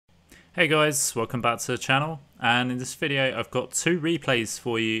Hey guys, welcome back to the channel, and in this video I've got two replays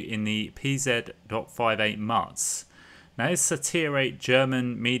for you in the PZ.58 MUTZ. Now this is a tier 8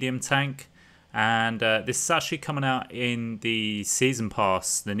 German medium tank, and this is actually coming out in the season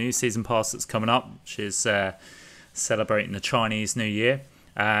pass, the new season pass that's coming up, which is celebrating the Chinese New Year.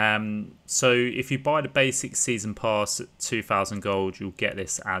 So if you buy the basic season pass at 2000 gold, you'll get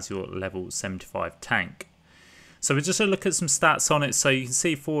this as your level 75 tank. So we're just going to look at some stats on it. So you can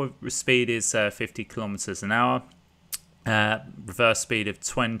see forward speed is 50 kilometers an hour. Reverse speed of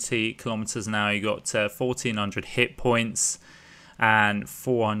 20 kilometers an hour. You got 1400 hit points and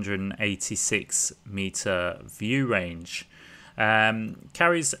 486 meter view range.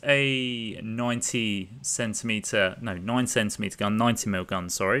 Carries a 9 centimeter gun, 90mm gun,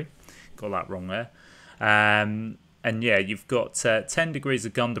 sorry. Got that wrong there. And yeah, you've got 10 degrees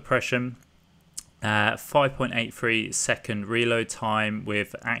of gun depression. 5.83 second reload time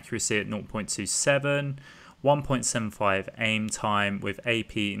with accuracy at 0.27, 1.75 aim time with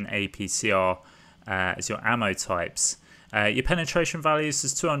AP and APCR as your ammo types. Your penetration values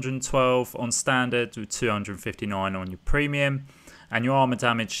is 212 on standard with 259 on your premium, and your armor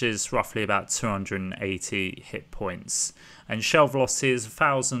damage is roughly about 280 hit points. And shell velocity is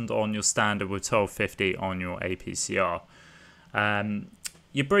 1000 on your standard with 1250 on your APCR.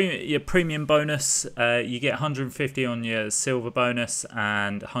 Your premium bonus, you get 150 on your silver bonus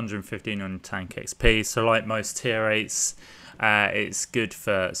and 115 on your tank XP. So like most tier 8s, it's good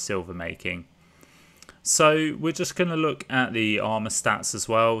for silver making. So we're just going to look at the armor stats as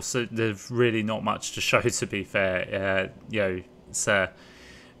well. So there's really not much to show, to be fair. It's a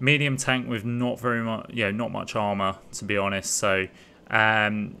medium tank with not much armor, to be honest. So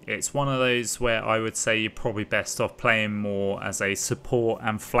it's one of those where I would say you're probably best off playing more as a support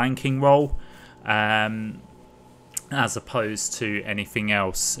and flanking role, as opposed to anything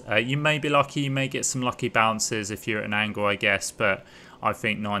else. You may be lucky, you may get some lucky bounces if you're at an angle, I guess, but I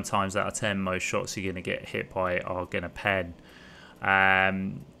think 9 times out of 10 most shots you're going to get hit by are going to pen.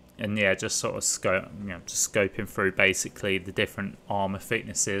 And yeah, just sort of scoping through basically the different armor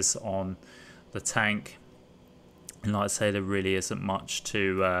thicknesses on the tank. And like I say, there really isn't much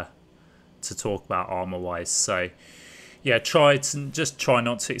to talk about armor wise. So yeah, try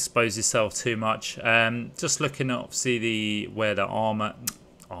not to expose yourself too much. Just looking at obviously where the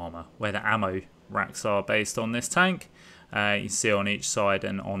ammo racks are based on this tank. You see on each side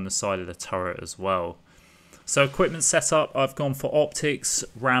and on the side of the turret as well. So equipment setup, I've gone for optics,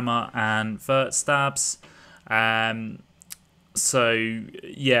 rammer and vert stabs. So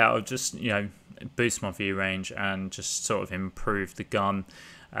yeah, I'll just boost my view range and just sort of improve the gun.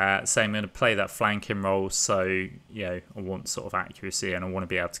 So I'm going to play that flanking role, so I want sort of accuracy and I want to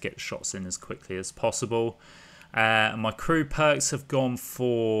be able to get shots in as quickly as possible. My crew perks have gone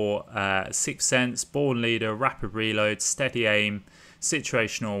for 6th Sense, Born Leader, Rapid Reload, Steady Aim,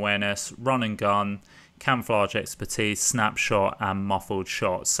 Situational Awareness, Run and Gun, Camouflage Expertise, Snapshot and Muffled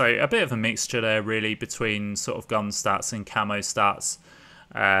Shot. So a bit of a mixture there really between sort of gun stats and camo stats.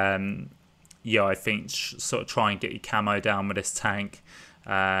 I think sort of try and get your camo down with this tank,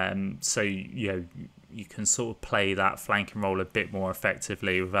 so you can sort of play that flanking role a bit more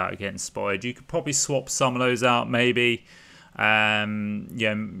effectively without getting spotted. You could probably swap some of those out, maybe,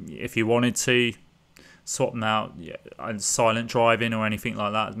 if you wanted to swap them out. Silent driving or anything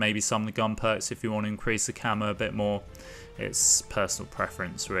like that. Maybe some of the gun perks if you want to increase the camo a bit more. It's personal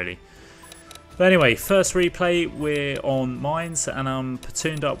preference, really. But anyway, first replay, we're on mines and I'm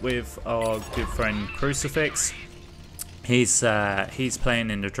platooned up with our good friend Crucifix. He's playing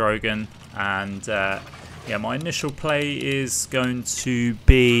in the Drogon, and my initial play is going to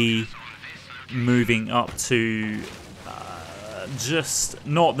be moving up to just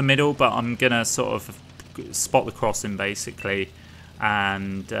not the middle, but I'm gonna sort of spot the crossing basically,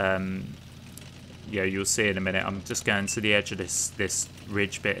 and you'll see in a minute. I'm just going to the edge of this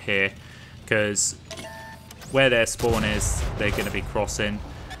ridge bit here, because where their spawn is, they're going to be crossing.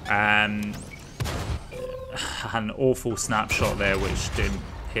 An awful snapshot there which didn't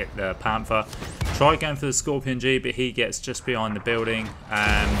hit the Panther. Try going for the Scorpion G, but he gets just behind the building.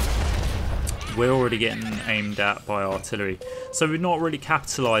 We're already getting aimed at by artillery, so we've not really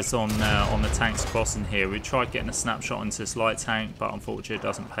capitalised on the tanks crossing here. We tried getting a snapshot into this light tank, but unfortunately it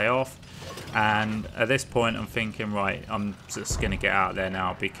doesn't pay off. And at this point I'm thinking, right, I'm just going to get out there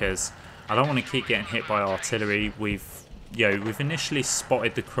now, because I don't want to keep getting hit by artillery. We've initially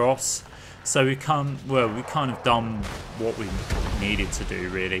spotted the cross, so we've kind of done what we needed to do,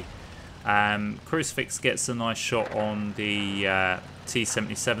 really. Crucifix gets a nice shot on the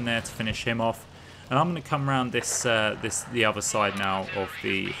T-77 there to finish him off. And I'm going to come around the other side now of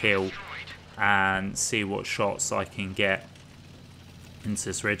the hill and see what shots I can get into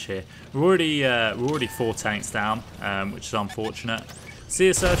this ridge here. We're already 4 tanks down, which is unfortunate. See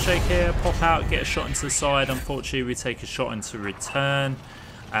this Earthshake here, pop out, get a shot into the side. Unfortunately, we take a shot into return,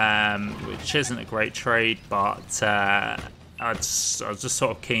 which isn't a great trade, but I was just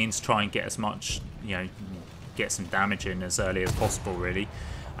sort of keen to try and get as much, get some damage in as early as possible, really.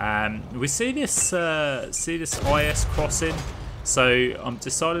 We see this IS crossing, so I'm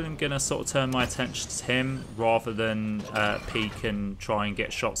decided I'm going to sort of turn my attention to him rather than peek and try and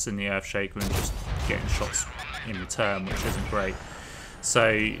get shots in the Earthshaker and just getting shots in return, which isn't great.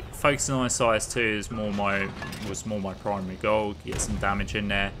 So focusing on this IS2 was more my primary goal, get some damage in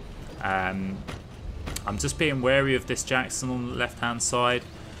there. I'm just being wary of this Jackson on the left hand side.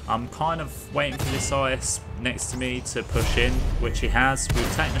 I'm kind of waiting for this IS next to me to push in, which he has.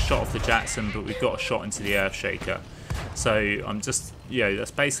 We've taken a shot off the Jackson, but we've got a shot into the Earthshaker. So I'm just,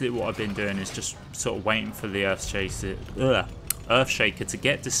 that's basically what I've been doing, is just sort of waiting for the Earthshaker to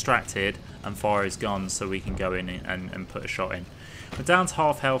get distracted and fire his gun so we can go in and put a shot in. We're down to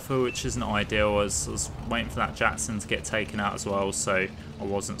half health, which isn't ideal. I was waiting for that Jackson to get taken out as well, so I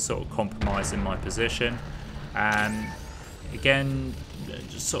wasn't sort of compromising my position. And again,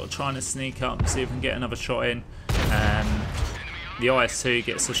 just sort of trying to sneak up and see if we can get another shot in. The IS2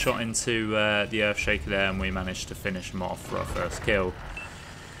 gets a shot into the Earthshaker there, and we managed to finish him off for our first kill.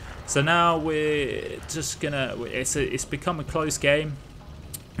 So now we're just gonna, it's become a close game.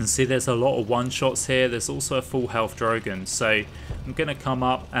 And see, there's a lot of one-shots here. There's also a full health Drogon, so I'm going to come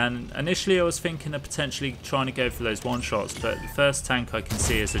up, and initially I was thinking of potentially trying to go for those one-shots, but the first tank I can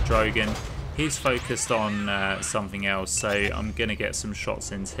see is a Drogon. He's focused on something else, so I'm going to get some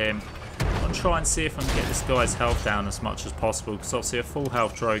shots into him. I'm going to try and see if I can get this guy's health down as much as possible, because obviously a full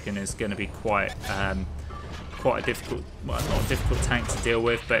health Drogon is going to be quite a difficult, well, not a difficult tank to deal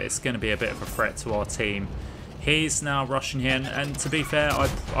with, but it's going to be a bit of a threat to our team. He's now rushing here, and to be fair,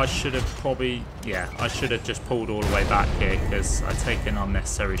 I should have probably, I should have just pulled all the way back here, because I take an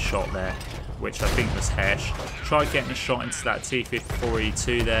unnecessary shot there, which I think was Hesh. Tried getting a shot into that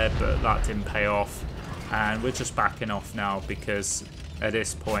T-54E2 there, but that didn't pay off, and we're just backing off now, because at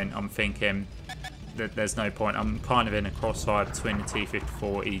this point I'm thinking that there's no point. I'm kind of in a crossfire between the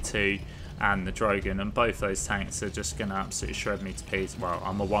T-54E2 and the Drogon, and both those tanks are just going to absolutely shred me to pieces. Well,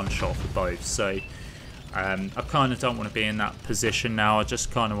 I'm a one-shot for both, so I kind of don't want to be in that position now. I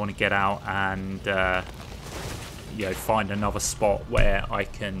just kind of want to get out and find another spot where I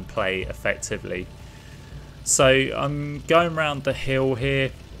can play effectively. So I'm going around the hill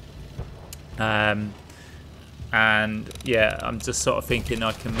here, and I'm just sort of thinking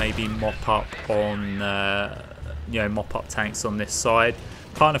I can maybe mop up on mop up tanks on this side.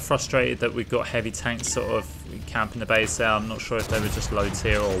 Kind of frustrated that we've got heavy tanks sort of camping the base there. I'm not sure if they were just low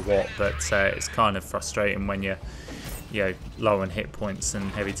tier or what, but it's kind of frustrating when you're low on hit points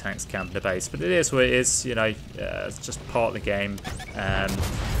and heavy tanks camping the base. But it is what it is. It's just part of the game.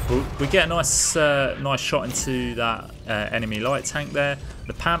 We get a nice shot into that enemy light tank there.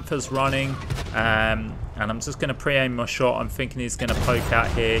 The Panther's running, and I'm just going to pre-aim my shot. I'm thinking he's going to poke out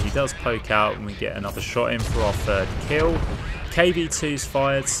here. He does poke out, and we get another shot in for our third kill. KV2's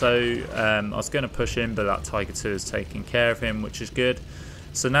fired, so I was going to push in, but that Tiger 2 has taken care of him, which is good.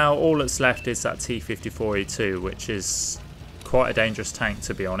 So now all that's left is that T-54E2, which is quite a dangerous tank,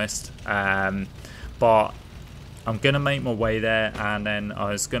 to be honest. But I'm going to make my way there, and then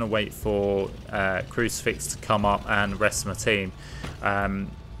I was going to wait for Crucifix to come up and the rest of my team.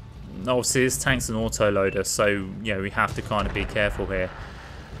 Obviously, this tank's an auto-loader, so we have to kind of be careful here.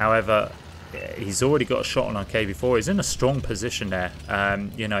 However, he's already got a shot on our KV4. He's in a strong position there.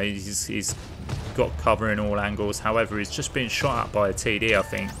 He's got cover in all angles. However, he's just been shot at by a TD, I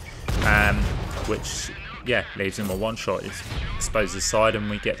think, which leaves him a one shot. He exposes his side, and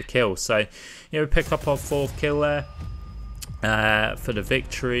we get the kill. So we pick up our fourth kill there for the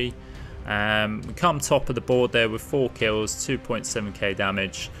victory. We come top of the board there with 4 kills, 2.7k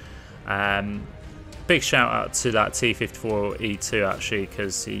damage. Big shout out to that T-54E2 actually,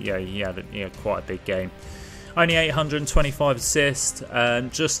 because he had quite a big game. Only 825 assists,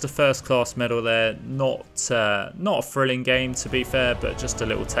 just a first class medal there. Not a thrilling game, to be fair, but just a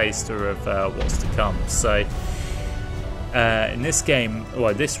little taster of what's to come. So in this game,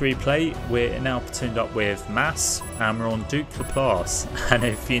 this replay, we're now teamed up with Mass, and we're on Duke Laplace. And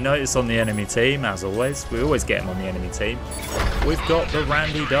if you notice on the enemy team, as always, we always get him on the enemy team, we've got the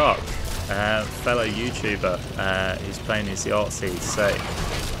Randy Duck. Fellow YouTuber who's playing as the Artsy.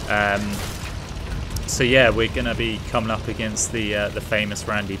 So yeah, we're going to be coming up against the famous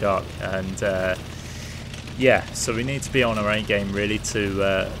Randy Duck, and yeah, so we need to be on our A game really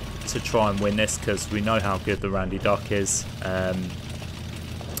to try and win this, because we know how good the Randy Duck is.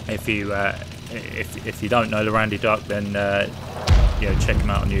 If you don't know the Randy Duck, then you know, check him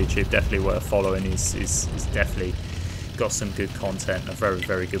out on YouTube. Definitely worth following. He's definitely got some good content. A very,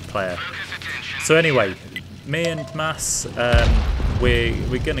 very good player. So anyway, me and Mass, we're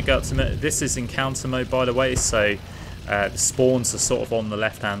going to go up to... This is encounter mode, by the way, so the spawns are sort of on the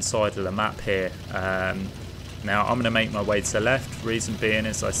left-hand side of the map here. Now, I'm going to make my way to the left. Reason being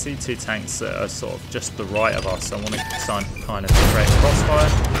is I see two tanks that are sort of just to the right of us. So I want to kind of direct crossfire.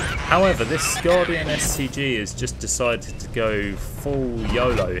 However, this Guardian STG has just decided to go full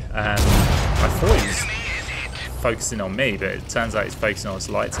YOLO. I thought he was focusing on me, but it turns out he's focusing on his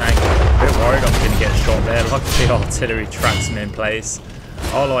light tank. A bit worried I'm going to get shot there. Luckily, artillery traps him in place.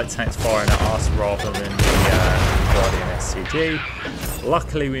 Our light tank's firing at us rather than the Guardian STG.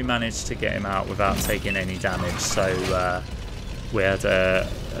 Luckily, we managed to get him out without taking any damage. So we had a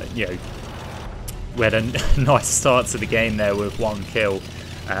nice start to the game there with 1 kill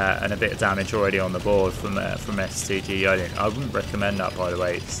and a bit of damage already on the board from STG. I wouldn't recommend that, by the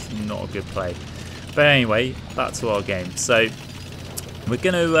way. It's not a good play. But anyway, back to our game. So we're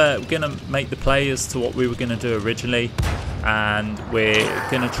gonna make the play as to what we were gonna do originally. And we're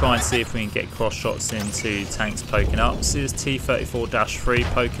going to try and see if we can get cross shots into tanks poking up. See this T-34-3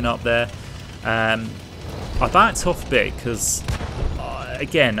 poking up there. I backed off a bit because,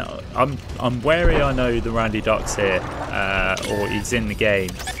 again, I'm wary. I know the Randy Duck's here, or he's in the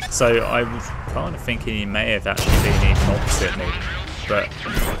game. So I was kind of thinking he may have actually been even opposite me. But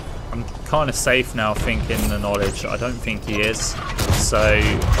I'm kind of safe now, thinking the knowledge. I don't think he is. So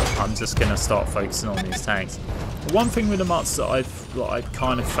I'm just going to start focusing on these tanks. One thing with the MUTZ that I've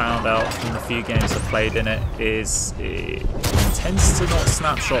kind of found out from the few games I've played in it is it tends to not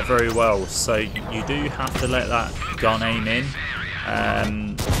snapshot very well, so you do have to let that gun aim in.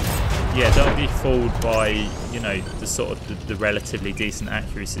 Yeah, don't be fooled by, you know, the sort of the relatively decent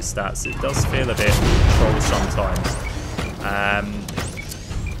accuracy stats. It does feel a bit controlled sometimes.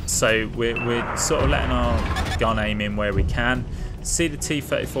 So we're sort of letting our gun aim in where we can. See the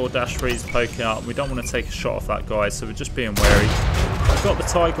T-34-3 is poking up. We don't want to take a shot off that guy, so we're just being wary. We've got the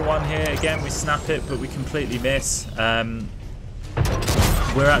Tiger one here. Again, we snap it, but we completely miss. We're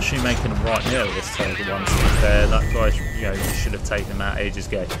actually making a right meal of this Tiger one, to be fair. That guy, you know, you should have taken him out ages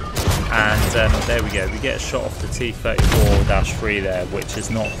ago. And there we go. We get a shot off the T-34-3 there, which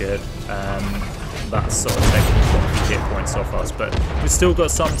is not good. That's sort of taking quite a few hit points off us, but we've still got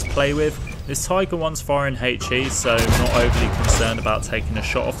something to play with. This Tiger one's firing HE, so I'm not overly concerned about taking a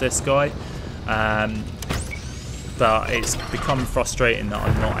shot off this guy. But it's become frustrating that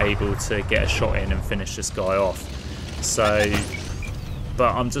I'm not able to get a shot in and finish this guy off. So,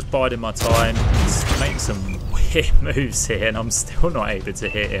 but I'm just biding my time. He's making some weird moves here, and I'm still not able to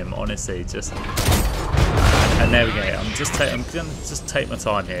hit him. Honestly, just and there we go. I'm gonna just take my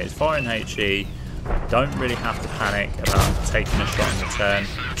time here. He's firing HE. Don't really have to panic about taking a shot in return.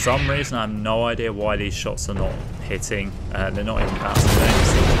 For some reason, I have no idea why these shots are not hitting. They're not even bouncing,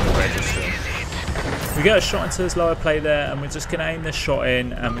 they're registering. We get a shot into his lower plate there, and we're just going to aim this shot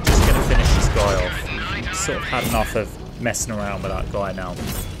in, and we're just going to finish this guy off. We've sort of had enough of messing around with that guy now.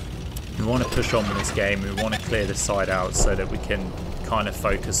 We want to push on with this game. We want to clear this side out so that we can kind of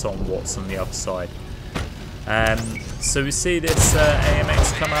focus on what's on the other side. So we see this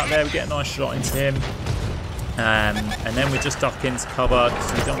AMX come out there, we get a nice shot into him, and then we just duck into cover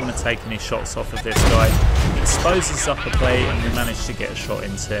because we don't want to take any shots off of this guy. He exposes upper plate and we manage to get a shot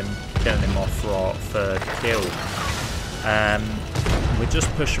into him, getting him off for our third kill. We're just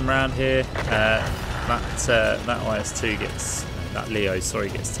pushing around here. That IS-2 gets, that Leo, sorry,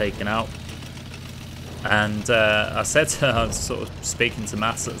 gets taken out. And I said I was sort of speaking to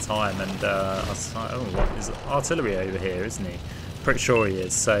Mass at the time, and I was like, oh, what is it? Artillery over here, isn't he? Pretty sure he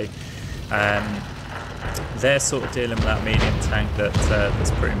is. So they're sort of dealing with that medium tank that's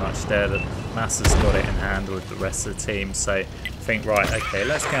pretty much there. That Mass has got it in hand with the rest of the team. So I think, right, okay,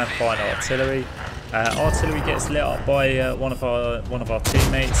 let's go and find artillery. Artillery gets lit up by one of our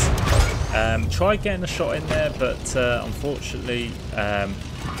teammates. Tried getting a shot in there, but unfortunately.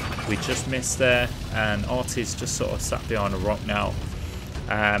 We just missed there, and RT's just sort of sat behind a rock now.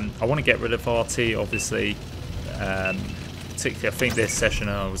 I want to get rid of RT, obviously. Particularly, I think this session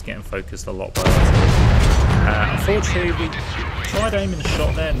I was getting focused a lot by RT. Unfortunately, we tried aiming a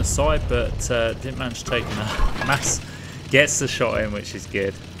shot there in the side, but didn't manage to take him out. Mass gets the shot in, which is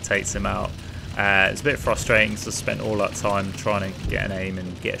good. Takes him out. It's a bit frustrating because I spent all that time trying to get an aim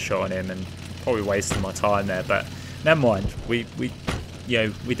and get a shot on him, and probably wasted my time there. But never mind. We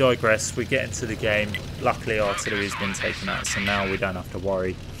we digress. We get into the game. Luckily, artillery's been taken out, so now we don't have to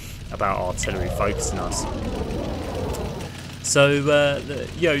worry about artillery focusing us. So,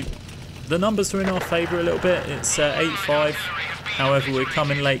 the numbers are in our favour a little bit. It's 8-5. However, we're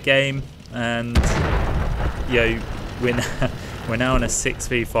coming late game, and we're now in a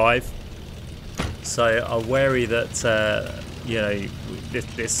 6v5. So I'm wary that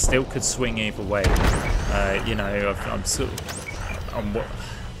this still could swing either way. I'm sort of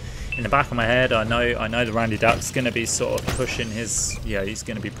in the back of my head. I know the Randy Duck's going to be sort of pushing his. He's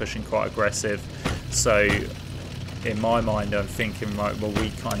going to be pushing quite aggressive. So in my mind, I'm thinking, right, well,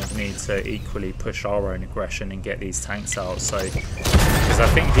 we kind of need to equally push our own aggression and get these tanks out. So, because I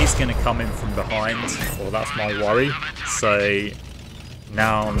think he's going to come in from behind, or that's my worry. So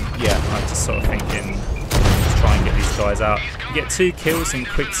now, I'm just sort of thinking, let's try and get these guys out. We get 2 kills in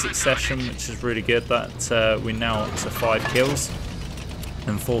quick succession, which is really good. That we're now up to 5 kills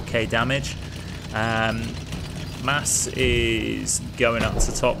and 4k damage. Mass is going up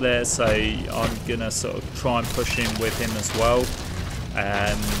to top there, so I'm gonna sort of try and push in with him as well,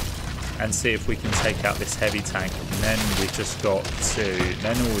 and see if we can take out this heavy tank. And then we've just got to,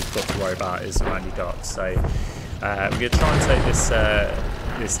 then all we've got to worry about is Randy Duck. So we're gonna try and take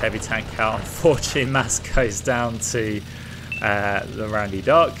this heavy tank out. Unfortunately, Mass goes down to the Randy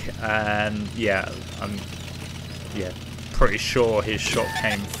Duck, and I'm pretty sure his shot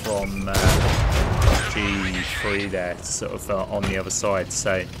came from G3 there, sort of on the other side.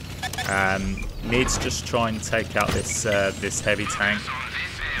 So need to just try and take out this heavy tank.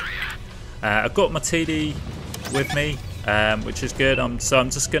 I've got my TD with me, which is good. So I'm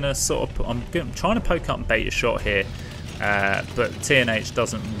just gonna I'm trying to poke up and bait a shot here, but TNH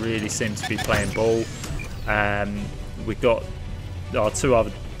doesn't really seem to be playing ball. We've got our 2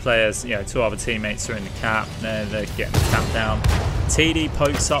 other players, 2 other teammates are in the cap. They're getting the cap down. TD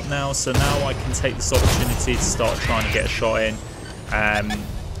pokes up now, so now I can take this opportunity to start trying to get a shot in.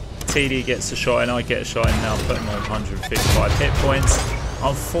 TD gets a shot in, I get a shot in now, putting on 155 hit points.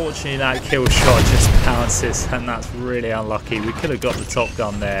 Unfortunately, that kill shot just bounces, and that's really unlucky. We could have got the top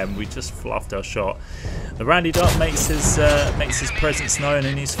gun there, and we just fluffed our shot. The Randy Duck makes his presence known,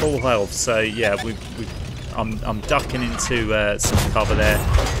 and he's full health. So yeah, I'm ducking into some cover there.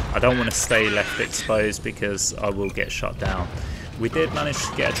 I don't want to stay left exposed because I will get shot down. We did manage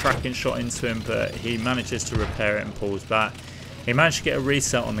to get a tracking shot into him, but he manages to repair it and pulls back. He managed to get a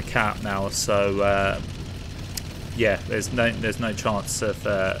reset on the cap now, so there's no chance of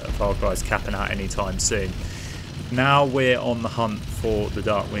our guys capping out anytime soon. Now we're on the hunt for the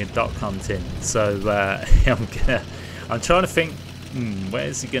duck. We're duck hunting, so I'm trying to think,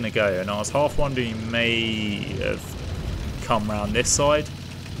 where's he going to go? And I was half wondering he may have come round this side.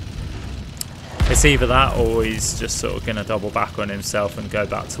 It's either that, or he's just sort of going to double back on himself and go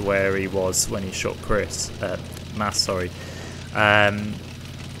back to where he was when he shot Mass, sorry. And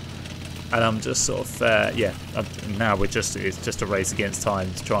I'm just sort of, now it's just a race against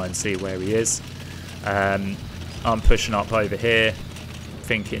time to try and see where he is. I'm pushing up over here,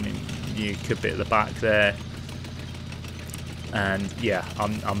 thinking you could be at the back there. And yeah,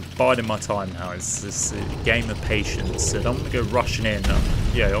 I'm biding my time now. It's this game of patience. I don't want to go rushing in.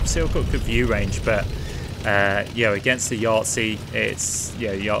 Obviously I've got good view range, but against the Yahtzee, it's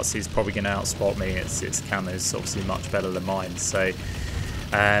Yahtzee's probably going to outspot me. Its camo is obviously much better than mine. So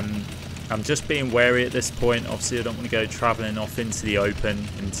I'm just being wary at this point. Obviously I don't want to go travelling off into the open,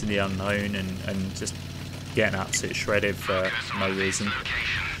 into the unknown, and just getting absolutely shredded for no reason.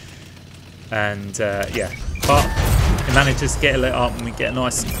 And but he manages to get it lit up, and we get a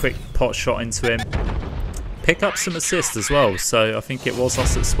nice quick pot shot into him. Pick up some assists as well, so I think it was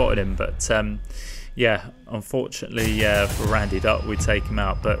us that spotted him. But unfortunately for Randy Duck, we take him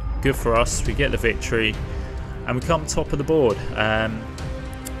out. But good for us, we get the victory, and we come top of the board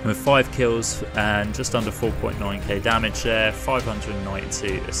with 5 kills and just under 4.9k damage there,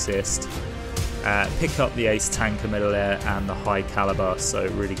 592 assists. Pick up the ace tanker middle there and the high caliber, so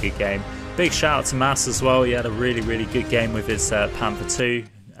really good game. Big shout out to Mass as well. He had a really good game with his Panther 2,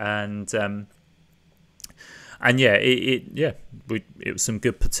 and it was some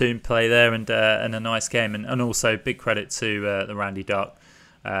good platoon play there, and a nice game, and also big credit to the Randy Duck.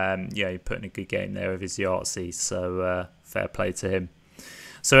 He put in a good game there with his Yahtzee, so fair play to him.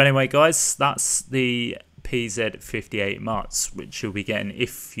 So anyway, guys, that's the PZ58 MUTZ, which you'll be getting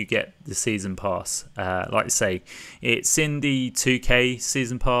if you get the season pass. Like I say, it's in the 2k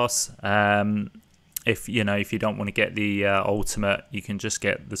season pass. If you don't want to get the ultimate, you can just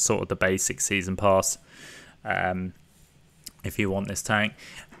get the basic season pass if you want this tank.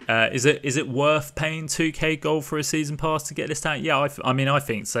 Is it worth paying 2k gold for a season pass to get this tank? Yeah, I mean I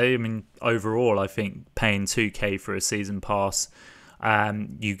think so. I mean overall, I think paying 2k for a season pass,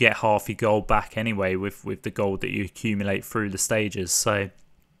 you get half your gold back anyway with the gold that you accumulate through the stages. So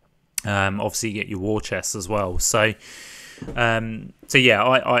obviously you get your war chests as well. So yeah,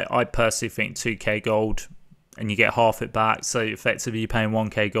 I personally think 2k gold and you get half it back. So effectively you're paying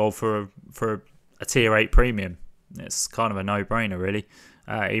 1k gold for a tier 8 premium. It's kind of a no-brainer really.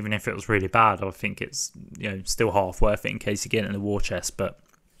 Even if it was really bad, I think it's still half worth it in case you get in the war chest. But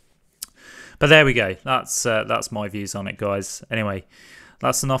there we go. That's my views on it, guys. Anyway,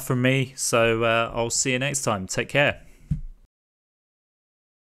 that's enough from me. So I'll see you next time. Take care.